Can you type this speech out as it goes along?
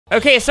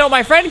Okay, so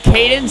my friend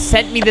Caden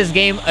sent me this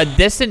game, A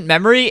Distant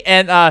Memory,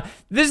 and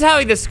this is how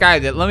he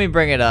described it. Let me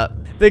bring it up.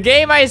 The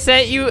game I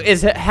sent you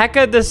is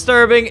hecka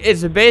disturbing.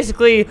 It's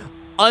basically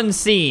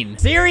unseen.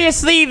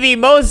 Seriously, the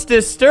most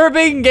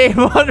disturbing game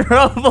on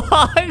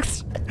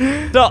Roblox.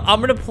 So I'm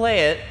gonna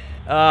play it.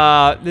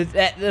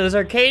 Those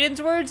are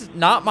Caden's words,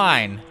 not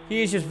mine.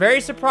 He is just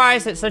very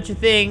surprised that such a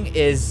thing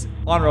is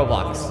on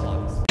Roblox.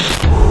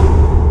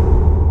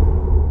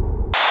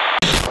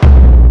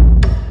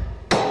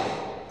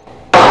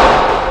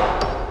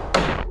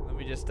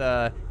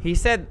 He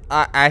said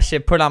I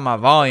should put on my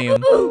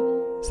volume.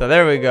 So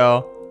there we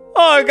go.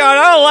 Oh god,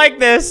 I don't like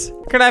this.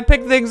 Can I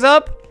pick things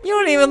up? You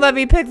don't even let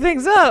me pick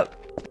things up.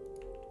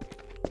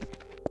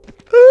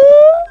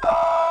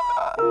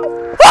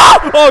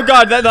 Oh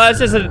god, that's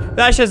just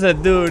a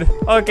dude.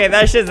 Okay,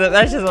 that's just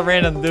a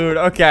random dude.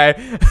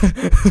 Okay.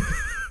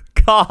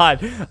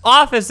 God,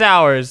 office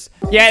hours.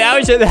 Yeah, that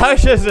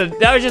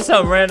was just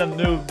some random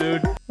noob,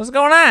 dude. What's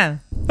going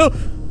on?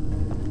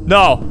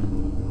 No.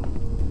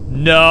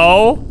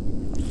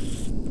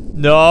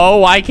 No,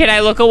 why can't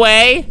I look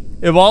away?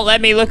 It won't let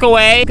me look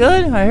away.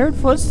 Good, I heard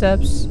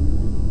footsteps.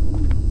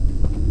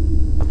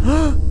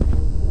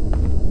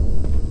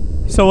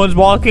 Someone's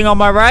walking on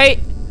my right.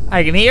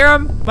 I can hear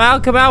him.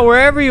 Well, come out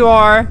wherever you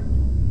are,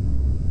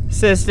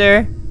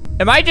 sister.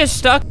 Am I just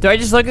stuck? Do I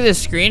just look at the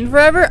screen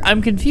forever?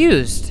 I'm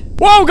confused.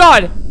 Whoa,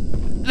 God!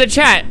 The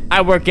chat.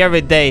 I work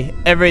every day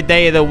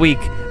of the week.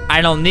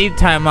 I don't need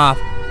time off.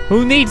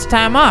 Who needs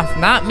time off?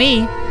 Not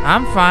me.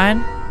 I'm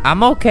fine.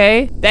 I'm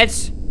okay.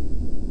 That's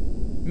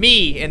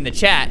me in the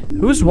chat.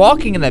 Who's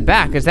walking in the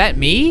back? Is that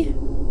me?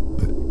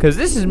 Because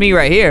this is me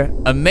right here.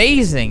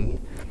 Amazing.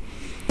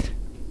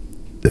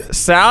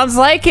 Sounds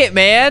like it,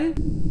 man.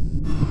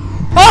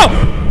 Oh!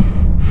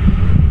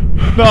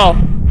 No.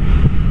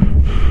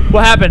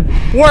 What happened?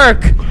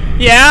 Work.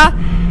 Yeah?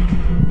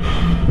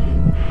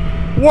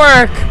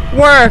 Work.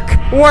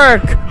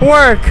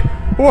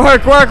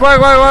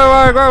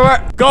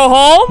 Go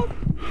home?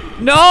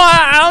 No,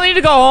 I don't need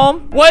to go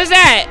home. What is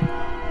that?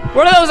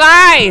 What are those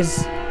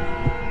eyes?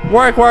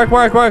 Work.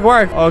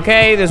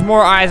 Okay, there's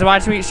more eyes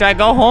watching me. Should I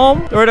go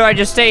home? Or do I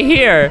just stay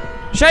here?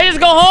 Should I just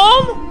go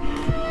home?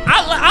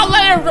 I'll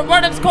let it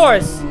run its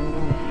course.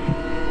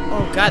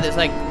 Oh god, there's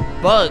like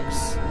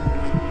bugs.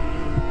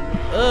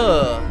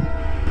 Ugh.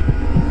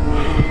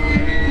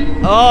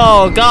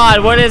 Oh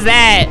god, what is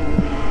that?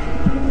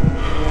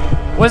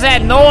 What's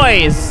that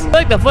noise? I feel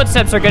like the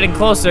footsteps are getting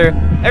closer.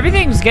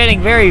 Everything's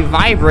getting very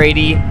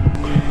vibratory.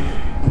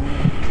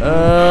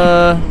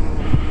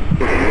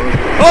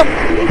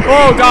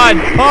 Oh god,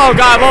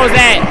 what was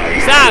that?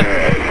 Stop.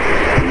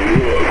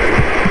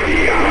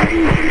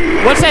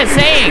 What's that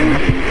saying?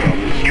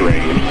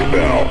 Strange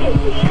spell.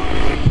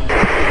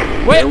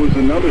 Wait. There was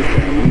another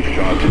family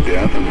shot to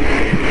death.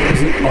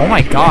 Oh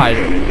my god.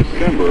 In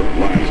December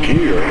last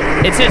year.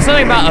 It said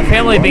something about a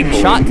family being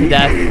shot to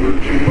death.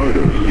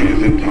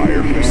 His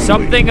entire family.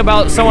 Something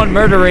about someone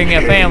murdering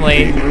a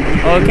family.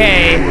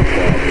 Okay.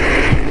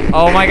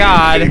 Oh my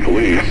god.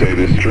 Police say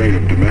this string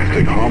of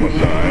domestic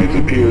homicides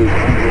appears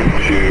under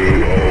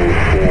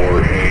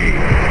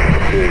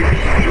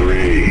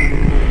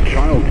 2048663.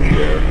 Child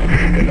care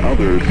and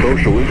other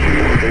social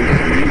issues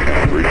facing the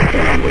average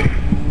family.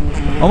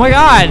 Oh my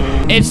god.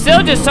 It's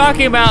still just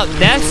talking about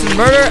deaths and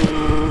murder.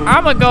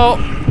 I'ma go.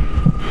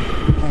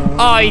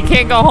 Oh, you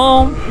can't go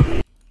home?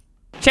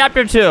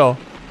 Chapter 2.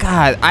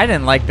 God, I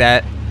didn't like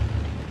that.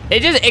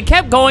 It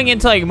kept going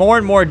into like more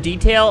and more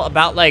detail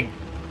about like,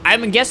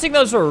 I'm guessing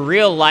those were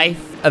real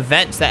life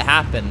events that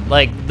happened,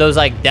 like those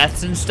like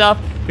deaths and stuff,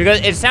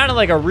 because it sounded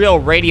like a real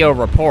radio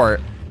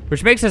report,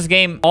 which makes this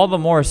game all the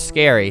more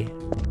scary.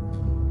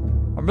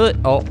 I'm really,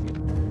 oh,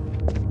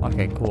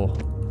 okay, cool.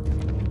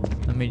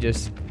 Let me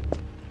just,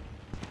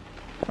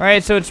 all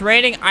right, so it's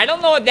raining. I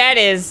don't know what that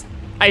is.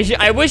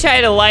 I wish I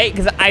had a light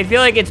because I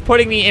feel like it's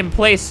putting me in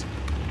place.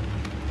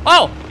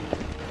 Oh,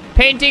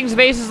 paintings,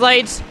 vases,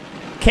 lights.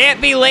 Can't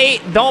be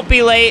late, don't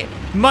be late.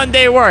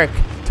 Monday work,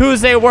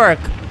 Tuesday work,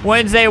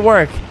 Wednesday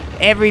work,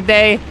 every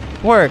day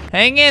work.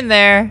 Hang in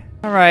there.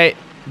 All right.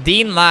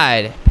 Dean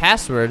lied.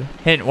 Password.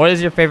 Hint. What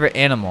is your favorite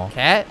animal?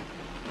 Cat?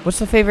 What's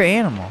the favorite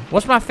animal?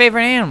 What's my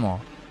favorite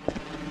animal?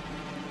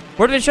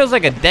 What if it shows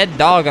like a dead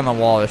dog on the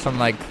wall or something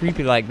like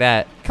creepy like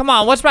that? Come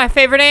on. What's my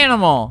favorite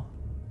animal?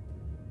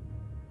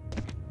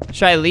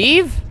 Should I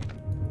leave?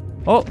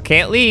 Oh,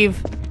 can't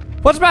leave.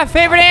 What's my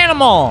favorite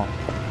animal?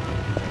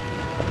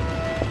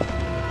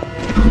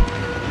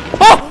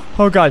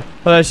 Oh god.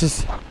 Oh, that's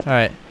just, all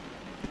right.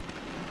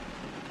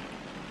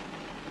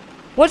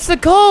 What's the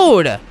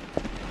code?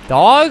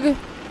 Dog?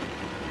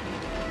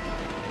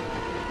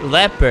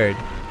 Leopard.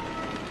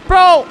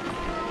 Bro!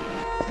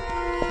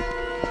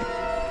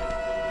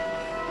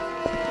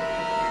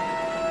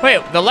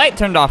 Wait, the light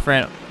turned off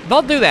random.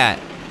 Don't do that.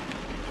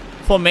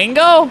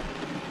 Flamingo?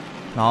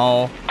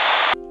 No.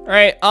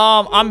 Alright,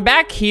 I'm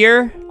back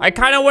here. I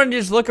kind of want to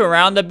just look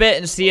around a bit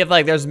and see if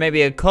like there's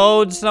maybe a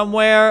code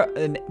somewhere.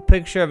 A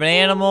picture of an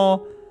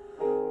animal.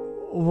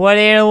 What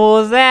animal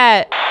is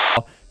that?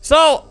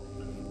 So,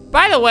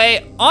 By the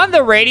way, on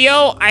the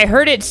radio, I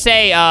heard it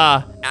say,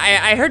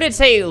 I heard it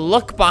say,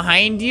 look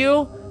behind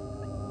you,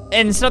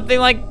 and something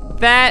like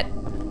that.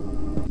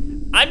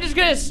 I'm just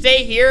gonna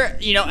stay here,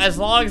 you know, as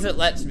long as it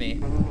lets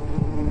me.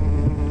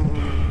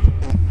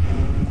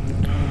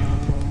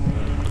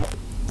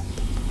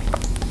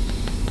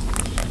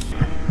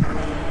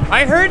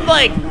 I heard,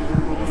 like,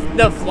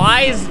 the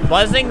flies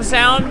buzzing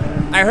sound.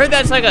 I heard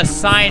that's like a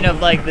sign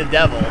of, like, the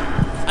devil.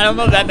 I don't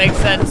know if that makes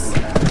sense.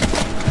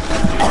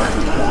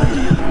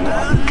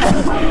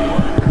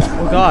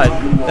 Oh God,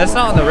 that's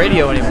not on the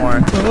radio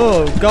anymore.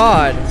 Oh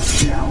God.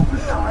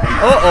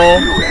 Uh-oh.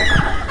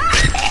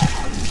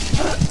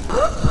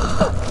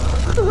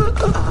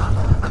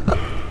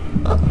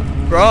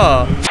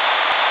 Bruh.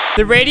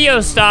 The radio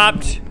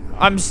stopped.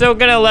 I'm still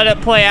gonna let it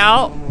play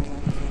out.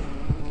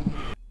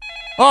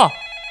 Oh.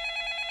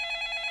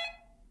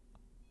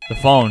 The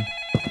phone.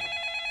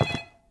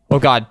 Oh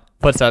God,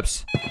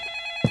 footsteps.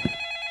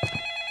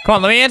 Come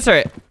on, let me answer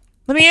it.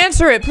 Let me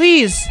answer it,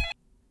 please.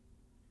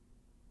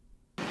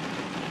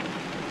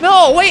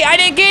 No, wait, I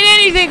didn't get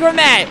anything from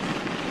that.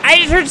 I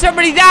just heard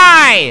somebody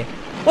die.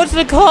 What's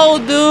the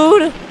code,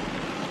 dude?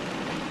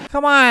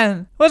 Come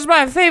on. What's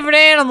my favorite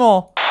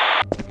animal?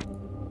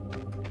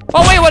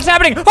 Oh, wait, what's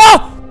happening?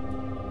 Oh!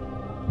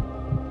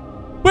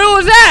 What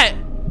was that?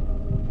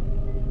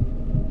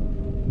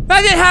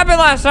 That didn't happen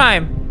last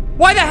time.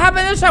 Why'd that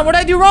happen this time? What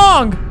did I do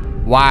wrong?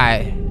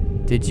 Why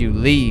did you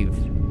leave?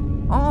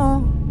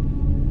 Oh,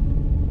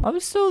 I'm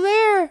still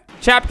there.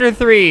 Chapter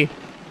 3.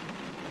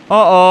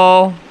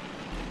 Uh-oh.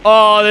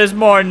 Oh, there's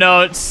more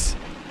notes.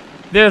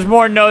 There's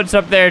more notes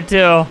up there,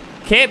 too.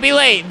 Can't be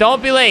late.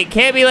 Don't be late.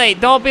 Can't be late.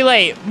 Don't be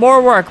late.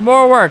 More work.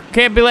 More work.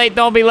 Can't be late.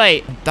 Don't be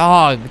late.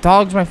 Dog.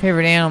 Dog's my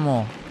favorite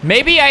animal.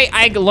 Maybe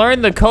I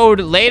learn the code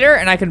later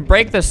and I can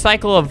break the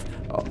cycle of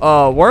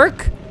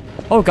work.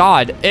 Oh,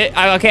 God. Okay,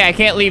 I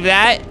can't leave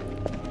that.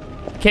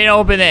 Can't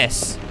open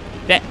this.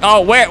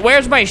 Oh,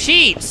 where's my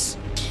sheets?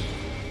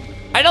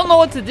 I don't know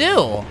what to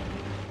do.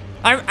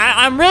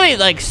 I'm really,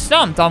 like,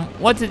 stumped on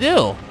what to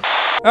do.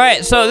 All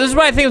right, so this is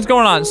what I think is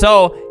going on.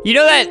 So, you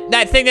know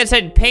that thing that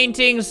said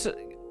paintings,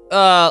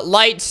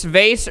 lights,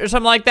 vase, or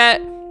something like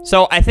that?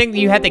 So, I think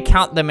you had to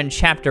count them in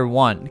chapter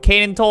 1.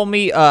 Kaden told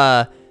me,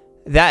 that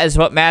is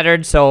what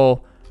mattered,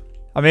 so...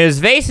 I mean, his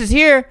vase is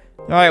here.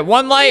 All right,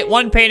 1 light,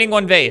 1 painting,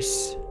 1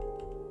 vase.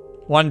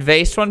 1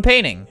 vase, 1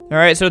 painting. All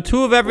right, so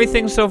 2 of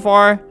everything so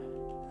far.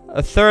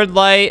 A 3rd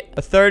light,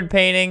 a 3rd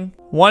painting,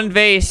 1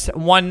 vase,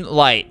 1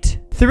 light.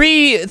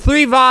 3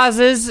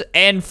 vases,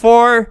 and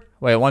 4...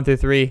 Wait, 1, 2,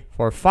 3,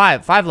 4,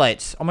 5. 5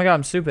 lights. Oh my God,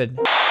 I'm stupid.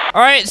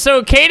 All right,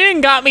 so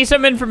Kaden got me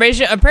some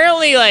information.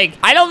 Apparently, like,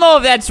 I don't know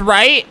if that's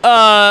right,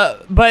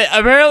 but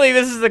apparently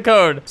this is the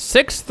code.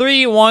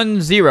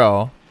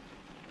 6310.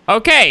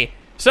 Okay,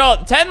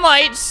 so 10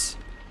 lights,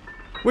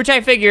 which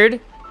I figured.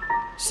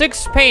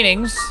 6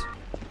 paintings.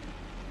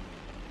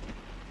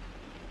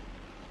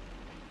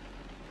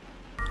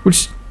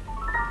 Which...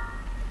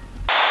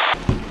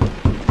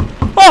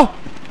 Oh!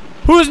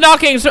 Who's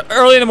knocking so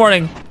early in the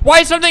morning?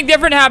 Why is something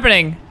different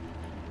happening?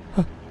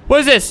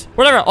 What is this?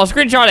 Whatever, I'll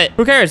screenshot it.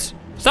 Who cares?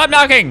 Stop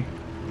knocking.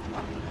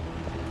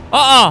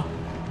 That...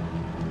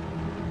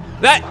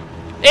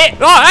 It...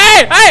 Oh,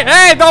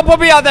 hey! Don't put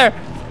me out there.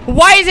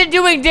 Why is it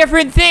doing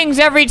different things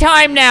every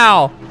time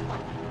now?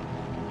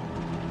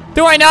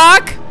 Do I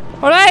knock?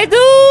 What do I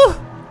do?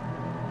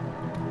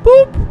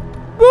 Boop.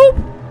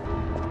 Boop.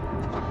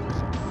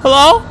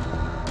 Hello?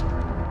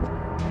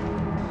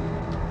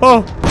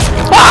 Oh.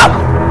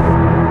 Ah!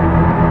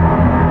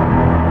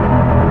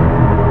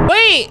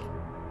 Wait!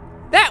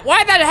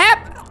 Why'd that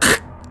happen?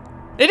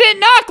 It didn't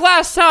knock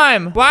last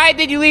time! Why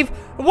did you leave?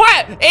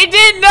 What? It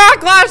didn't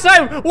knock last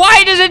time!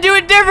 Why does it do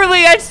it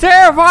differently? That's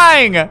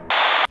terrifying!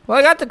 Well,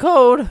 I got the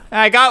code.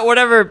 I got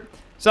whatever.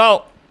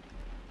 So.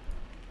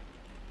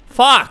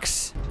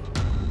 Fox.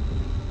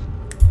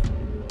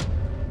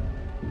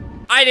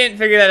 I didn't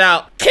figure that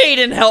out.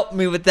 Kaden helped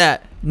me with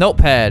that.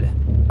 Notepad.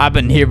 I've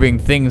been hearing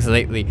things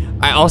lately.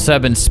 I also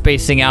have been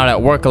spacing out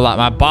at work a lot.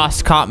 My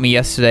boss caught me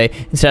yesterday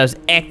and said I was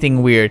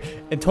acting weird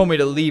and told me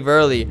to leave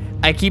early.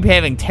 I keep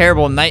having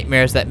terrible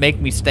nightmares that make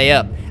me stay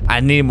up. I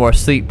need more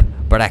sleep,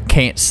 but I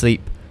can't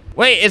sleep.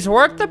 Wait, is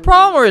work the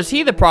problem or is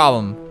he the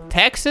problem?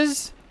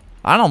 Taxes?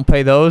 I don't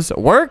pay those.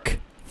 Work?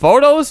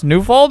 Photos?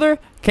 New folder?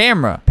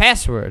 Camera?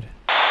 Password?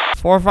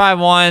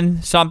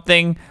 451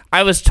 something.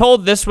 I was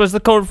told this was the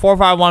code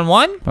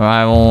 4511.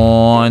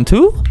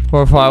 4512.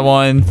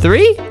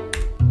 4513.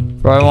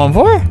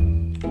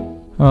 4514.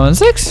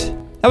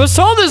 4516. I was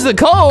told this is the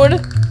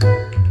code.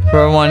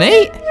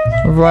 4518.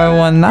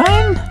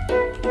 4519.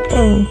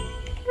 10.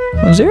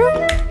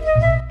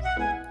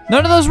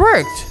 None of those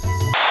worked.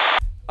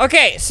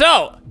 Okay,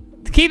 so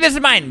keep this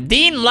in mind.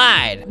 Dean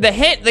lied. The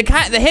hint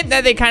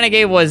that they kind of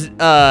gave was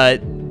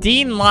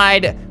Dean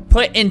lied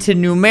put into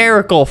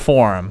numerical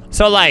form.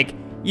 So like,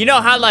 you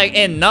know how like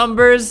in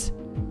numbers,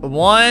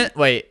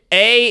 A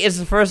is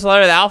the first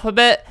letter of the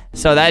alphabet,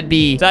 so that'd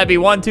be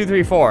 1, 2,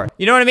 3, 4.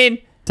 You know what I mean?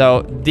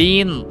 So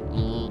Dean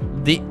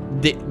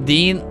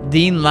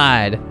Dean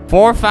lied.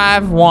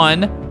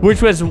 451,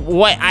 which was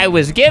what I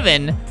was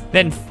given,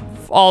 then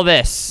all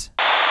this.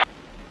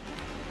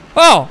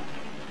 Oh!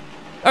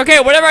 Okay,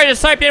 whatever I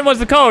just typed in was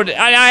the code.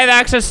 I have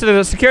access to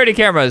the security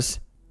cameras.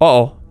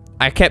 Uh-oh.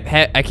 I keep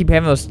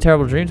having those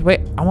terrible dreams. Wait,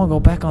 I want to go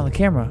back on the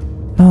camera.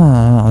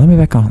 No. Let me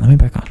back on.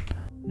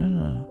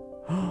 No.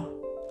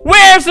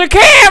 Where's the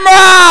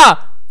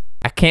camera?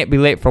 I can't be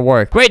late for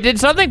work. Wait, did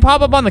something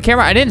pop up on the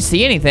camera? I didn't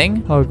see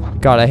anything. Oh,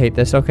 God, I hate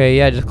this. Okay,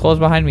 yeah, just close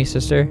behind me,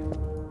 sister.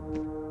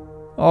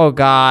 Oh,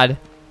 God.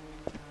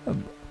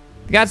 You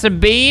got some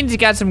beans? You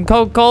got some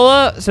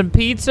Coca-Cola? Some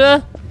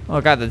pizza?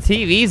 Oh, God, the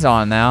TV's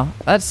on now.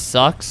 That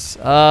sucks.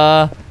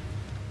 The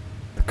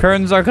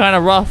curtains are kind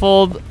of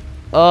ruffled.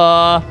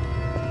 Oh,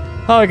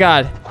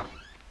 God.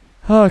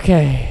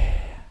 Okay.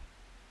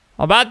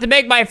 I'm about to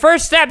make my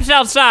first steps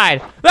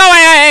outside. No,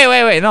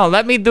 wait. No,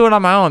 let me do it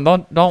on my own.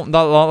 Don't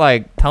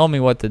like tell me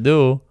what to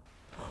do.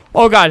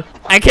 Oh God,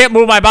 I can't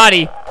move my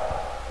body.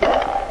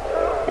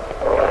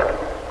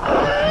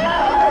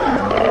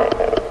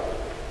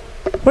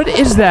 What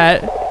is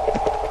that?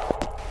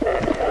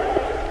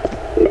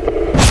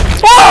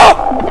 Oh!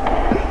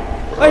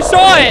 I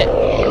saw it.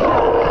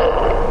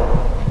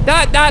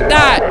 That.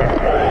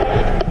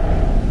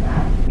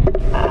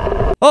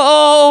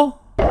 Uh-oh.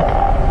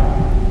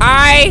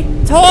 I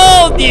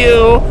told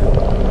you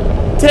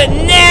to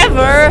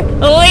never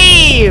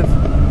leave.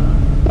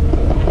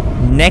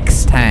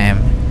 Next time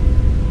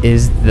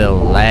is the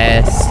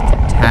last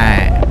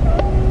time.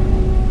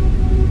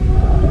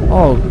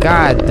 Oh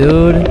God,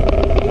 dude.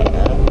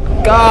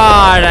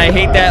 God, I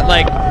hate that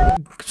like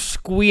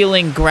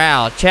squealing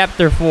growl.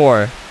 Chapter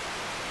 4.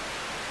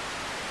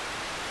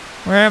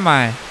 Where am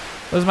I?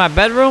 Was my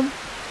bedroom?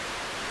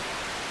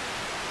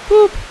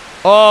 Boop.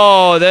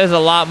 Oh, there's a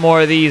lot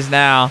more of these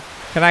now.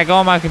 Can I go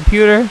on my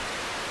computer?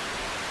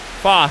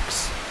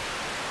 Fox.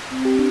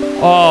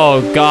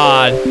 Oh,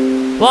 God.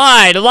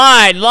 Lied.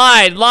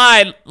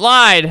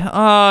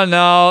 Oh,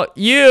 no.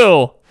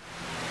 You.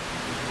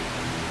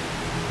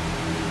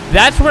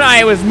 That's when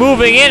I was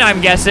moving in, I'm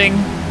guessing.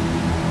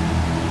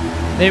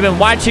 They've been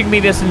watching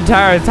me this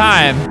entire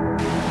time.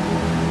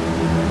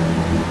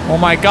 Oh,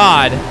 my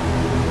God.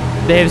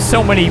 They have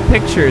so many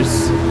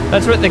pictures.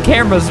 That's what the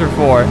cameras are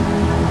for.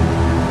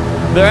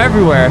 They're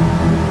everywhere.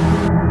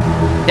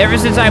 Ever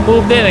since I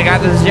moved in, I got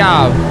this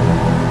job.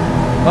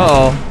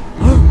 Uh-oh.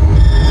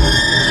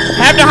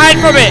 Have to hide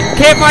from it.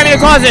 Can't find me in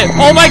the closet.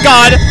 Oh my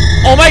God.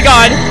 Oh my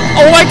God.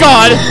 Oh my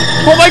God.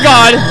 Oh my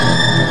God.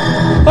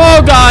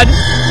 Oh God.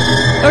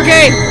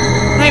 Okay.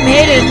 I'm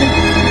hidden.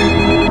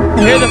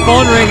 I hear the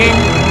phone ringing.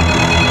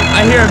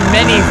 I hear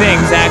many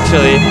things,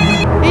 actually.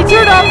 He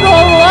turned off the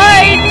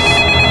lights.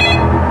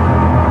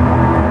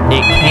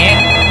 It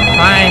can't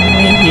find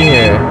me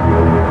here.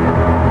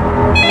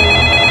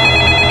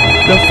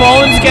 The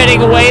phone's getting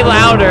way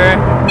louder.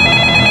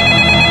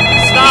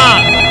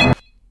 Stop.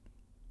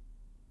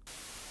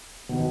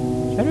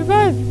 Chapter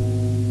 5.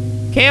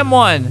 Cam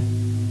 1.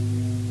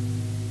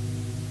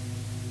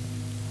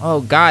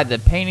 Oh God, the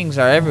paintings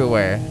are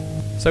everywhere.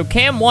 So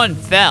Cam 1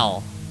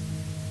 fell.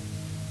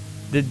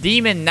 The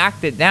demon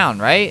knocked it down,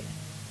 right?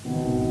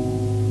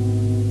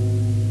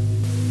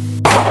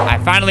 I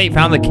finally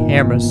found the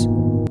cameras.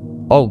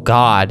 Oh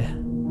God.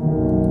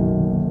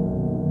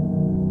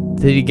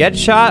 Did he get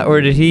shot or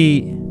did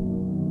he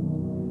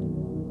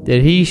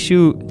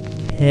shoot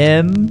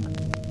him?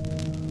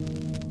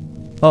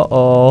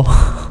 Uh-oh.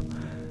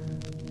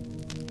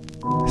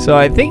 So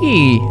I think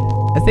he,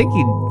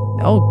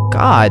 oh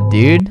God,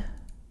 dude.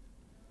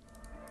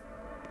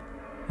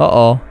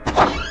 Uh-oh.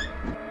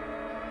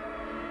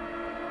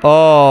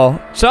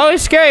 Oh, it's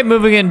always scary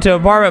moving into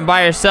an apartment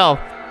by yourself,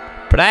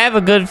 but I have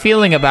a good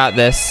feeling about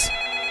this.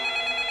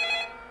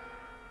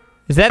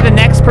 Is that the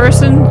next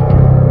person?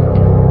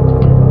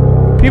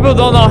 People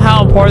don't know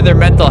how important their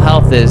mental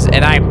health is,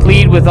 and I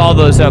plead with all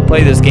those who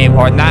play this game who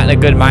are not in a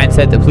good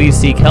mindset to please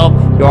seek help.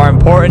 You are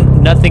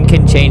important. Nothing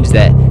can change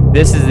that.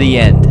 This is the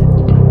end.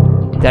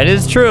 That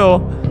is true.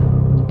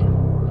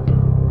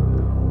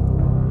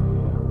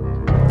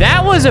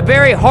 That was a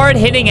very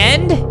hard-hitting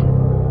end.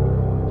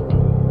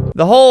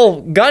 The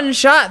whole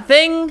gunshot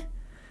thing.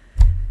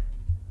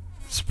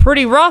 It's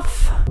pretty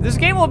rough. This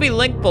game will be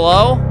linked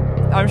below.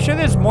 I'm sure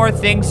there's more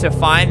things to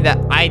find that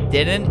I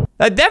didn't.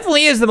 That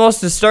definitely is the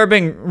most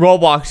disturbing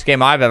Roblox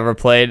game I've ever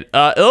played.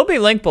 It'll be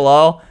linked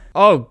below.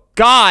 Oh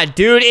God,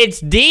 dude, it's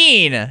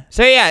Dean.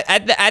 So yeah,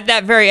 at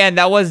that very end,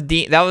 that was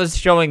Dean. That was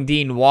showing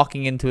Dean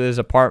walking into his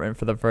apartment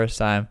for the first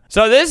time.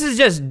 So this is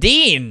just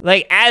Dean,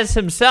 like as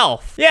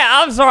himself. Yeah,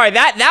 I'm sorry.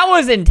 That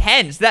was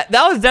intense. That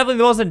was definitely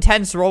the most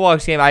intense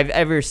Roblox game I've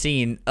ever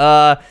seen.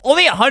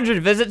 Only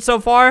 100 visits so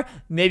far.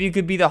 Maybe you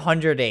could be the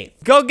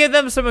 108th. Go give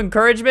them some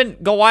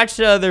encouragement. Go watch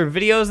their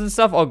videos and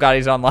stuff. Oh God,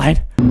 he's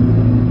online.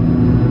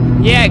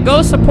 Yeah,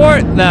 go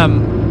support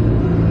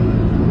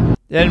them.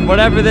 And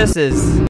whatever this is.